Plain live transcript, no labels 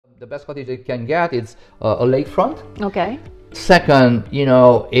the best cottage you can get is a lakefront. Okay. Second,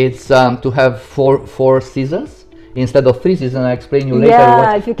 it's to have four seasons instead of 3 seasons. I explain you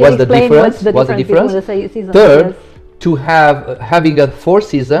later what's the difference. Third, yes. to having a 4th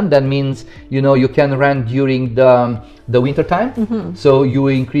season, that means you can rent during the winter time. So you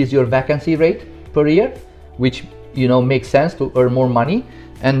increase your vacancy rate per year, which makes sense to earn more money.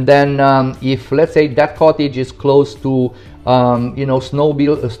 And then if let's say that cottage is close to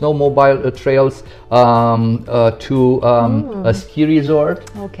snowmobile trails, to a ski resort,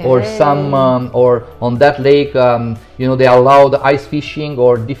 or or on that lake, they allow the ice fishing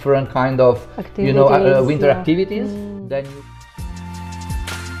or different kind of winter activities. Then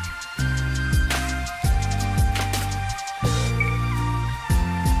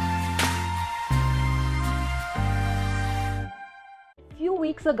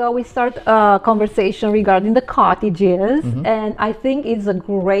weeks ago we started a conversation regarding the cottages, and I think it's a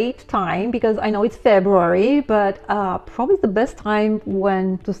great time because I know it's February, but probably the best time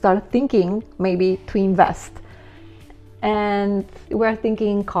when to start thinking maybe to invest. And we're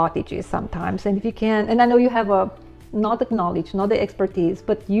thinking cottages sometimes, and if you can, and I know you have not the knowledge, not the expertise,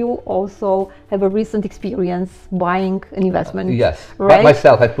 but you also have a recent experience buying an investment. Yes, right?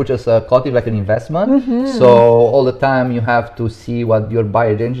 Myself, I purchased a cottage like an investment. So all the time you have to see what your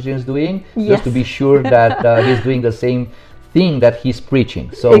buyer agent is doing, just to be sure that he's doing the same thing that he's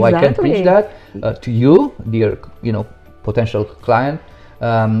preaching. So I can preach that to you, dear, potential client,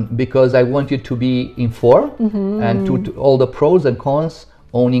 because I want you to be informed and to all the pros and cons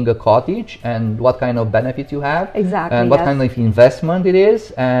owning a cottage, and what kind of benefits you have, and what kind of investment it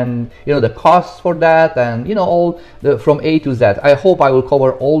is, and the costs for that, and all from A to Z. I hope I will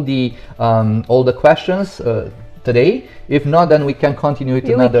cover all the questions today. If not, then we can continue it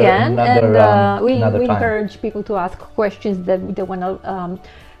another time. We encourage people to ask questions that they want to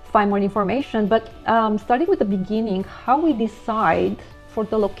find more information. But starting with the beginning, how we decide for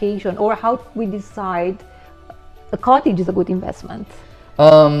the location, or how we decide a cottage is a good investment.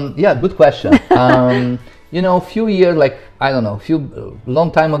 Yeah, good question. Few years,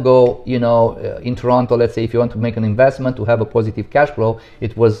 long time ago, in Toronto, let's say if you want to make an investment to have a positive cash flow,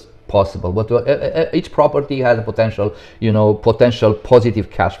 it was possible. But each property has a potential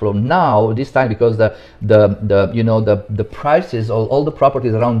positive cash flow. Now, this time, because the prices, all the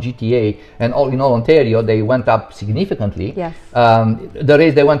properties around GTA and all in all Ontario, they went up significantly. Yes. The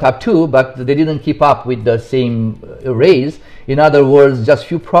rates, they went up too, but they didn't keep up with the same raise. In other words, just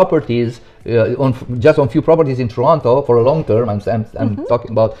few properties. On few properties in Toronto for a long term, I'm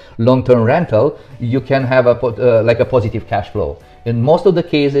talking about long-term rental, you can have a positive cash flow. In most of the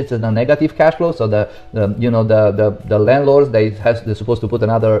cases, it's a negative cash flow. So the landlords, they're supposed to put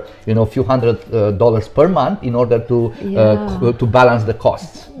another few $100 per month in order to balance the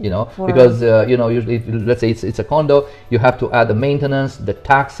costs. Because usually let's say it's a condo, you have to add the maintenance, the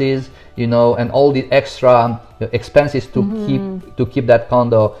taxes, and all the extra expenses to keep that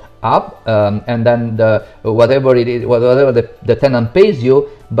condo up, and then whatever the tenant pays you,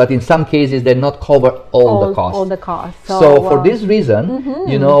 but in some cases they not cover all the costs. So for this reason,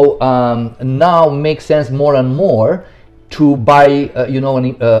 now makes sense more and more to buy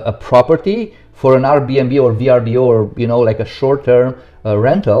a property for an Airbnb or VRBO, or like a short-term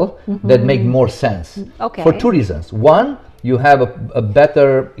rental that make more sense. For 2 reasons. One, you have a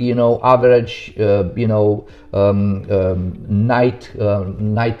better, average,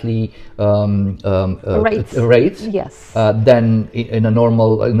 nightly rates than in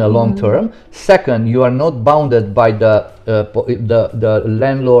a long term. Second, you are not bounded by the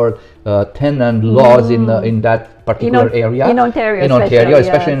landlord-tenant laws in that particular area. In Ontario,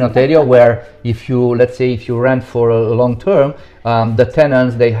 especially in Ontario, where if you rent for a long term, the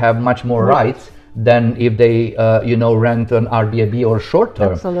tenants, they have much more rights than if they rent an Airbnb or short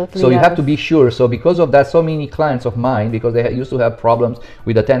term. So you have to be sure. So because of that, so many clients of mine, because they used to have problems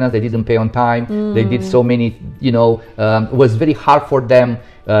with the tenants, they didn't pay on time, they did so many, it was very hard for them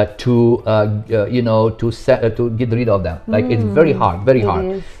to get rid of them. Like it's very hard.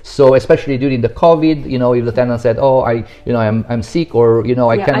 So especially during the COVID, if the tenant said, "Oh, I'm sick," or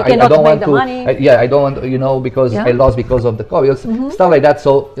I don't want to, because I lost because of the COVID, stuff like that.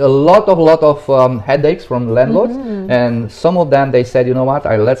 So a lot of headaches from landlords, and some of them, they said,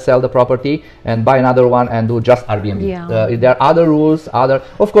 let's sell the property and buy another one and do just Airbnb. There are other rules.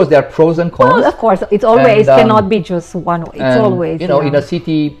 Of course, there are pros and cons. Well, of course, it's always cannot be just one way. It's always in a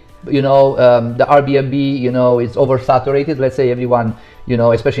city, the Airbnb, it's oversaturated. Let's say everyone,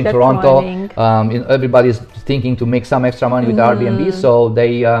 especially in Toronto, everybody's thinking to make some extra money with Airbnb. So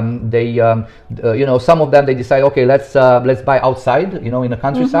they some of them, they decide, okay, let's buy outside, in the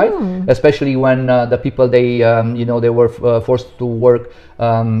countryside, especially when the people, they were forced to work,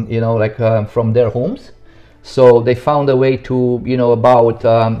 from their homes. So they found a way to,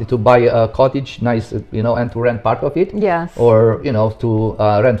 to buy a cottage, nice, and to rent part of it. Yes. Or, to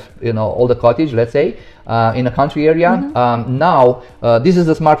rent, all the cottage, let's say, in a country area. Now, this is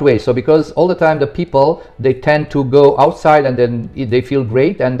a smart way. So because all the time the people, they tend to go outside and then they feel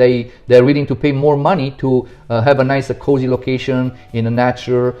great, and they're willing to pay more money to have a nice, cozy location in the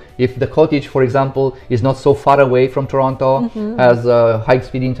nature. If the cottage, for example, is not so far away from Toronto, has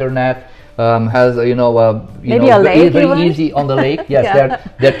high-speed internet, has maybe a lake, very easy on the lake. Yes,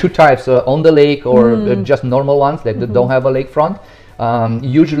 there are two types, on the lake or just normal ones that don't have a lakefront.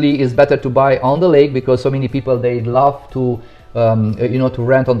 Usually it's better to buy on the lake because so many people, they love to to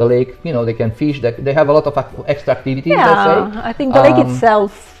rent on the lake. They can fish, they have a lot of extra activities. Let's say. I think the lake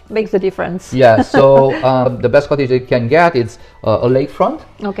itself makes a difference. Yeah, so the best cottage they can get, it's a lakefront.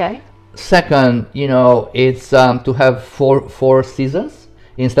 Okay. Second, it's to have four seasons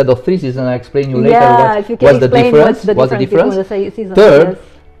instead of 3 seasons. I explain you later what's the difference. Third,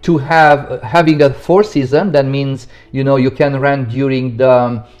 to having the 4th season, that means you can rent during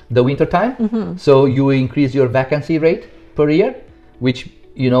the winter time. So you increase your vacancy rate per year, which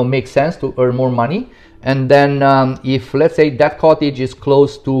makes sense to earn more money. And then if, let's say, that cottage is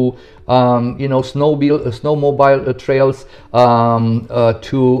close to snowmobile trails,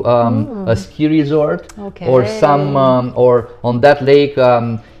 to a ski resort, or or on that lake,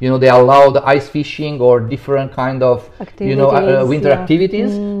 they allow the ice fishing or different kind of winter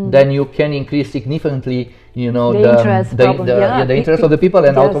activities, then you can increase significantly the interest of the people,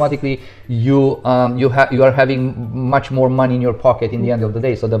 and automatically you are having much more money in your pocket in the end of the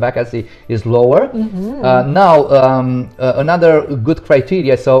day. So the vacancy is lower. Now another good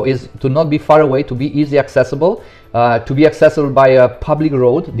criteria is to not be far away, to be easy accessible, to be accessible by a public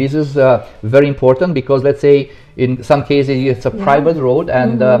road. This is very important because, let's say, in some cases it's a private road,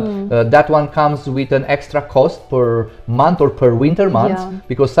 and that one comes with an extra cost per month or per winter months,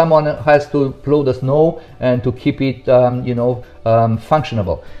 because someone has to plow the snow and to keep it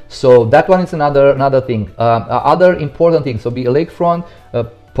functionable. So that one is another thing. Other important things, so be a lakefront,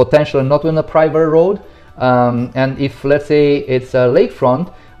 potentially not on a private road, and if, let's say, it's a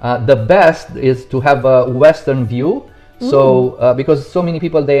lakefront, the best is to have a western view. So because so many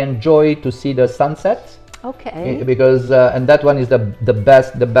people, they enjoy to see the sunsets. Okay. Because and that one is the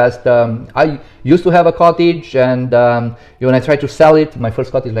best. I used to have a cottage, and when I tried to sell it, my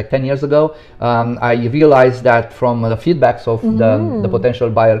first cottage like 10 years ago, I realized that from the feedbacks of the potential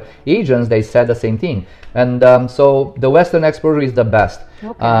buyer agents, they said the same thing. And so the western exposure is the best.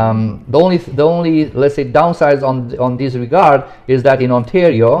 The only let's say downsides on this regard is that in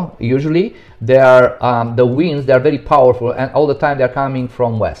Ontario, usually the winds, they are very powerful, and all the time they're coming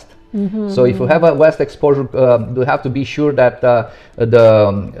from west. So if you have a west exposure, you have to be sure that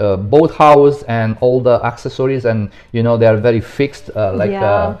the boathouse and all the accessories, and they are very fixed,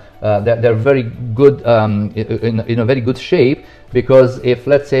 they're very good, in a very good shape. Because if,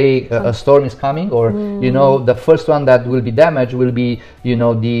 let's say, a storm is coming, or the first one that will be damaged will be the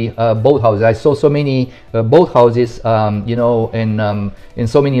boathouses. I saw so many boathouses in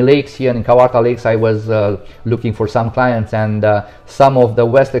so many lakes here in Kawartha Lakes. I was looking for some clients, and some of the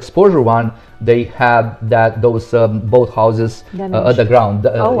west exposure one, they had those boathouses at the ground,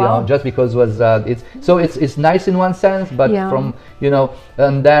 just because it's nice in one sense, but from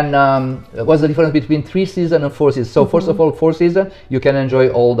and then what's the difference between 3 seasons and 4 seasons? So first of all, 4 seasons you can enjoy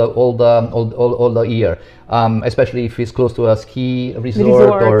all the year, especially if it's close to a ski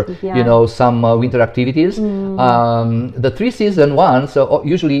resort or some winter activities. The 3 season one, so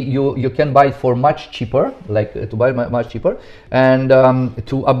usually you can buy it for much cheaper, much cheaper, and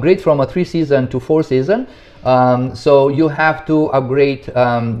to upgrade from a 3 season to 4 season, so you have to upgrade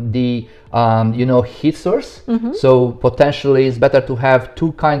the heat source. So potentially it's better to have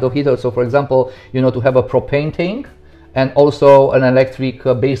 2 kinds of heaters. So for example, to have a propane tank and also an electric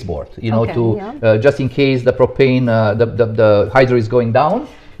baseboard, just in case the propane, the hydro is going down,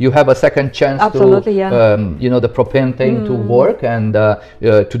 you have a second chance to the propane tank to work and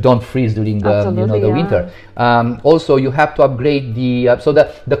to don't freeze during the winter. Also, you have to upgrade so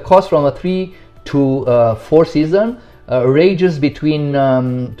that the cost from a 3 to 4 season ranges between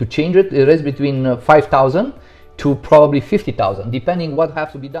to change it ranges between 5,000 to probably 50,000, depending what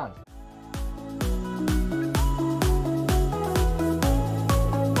has to be done.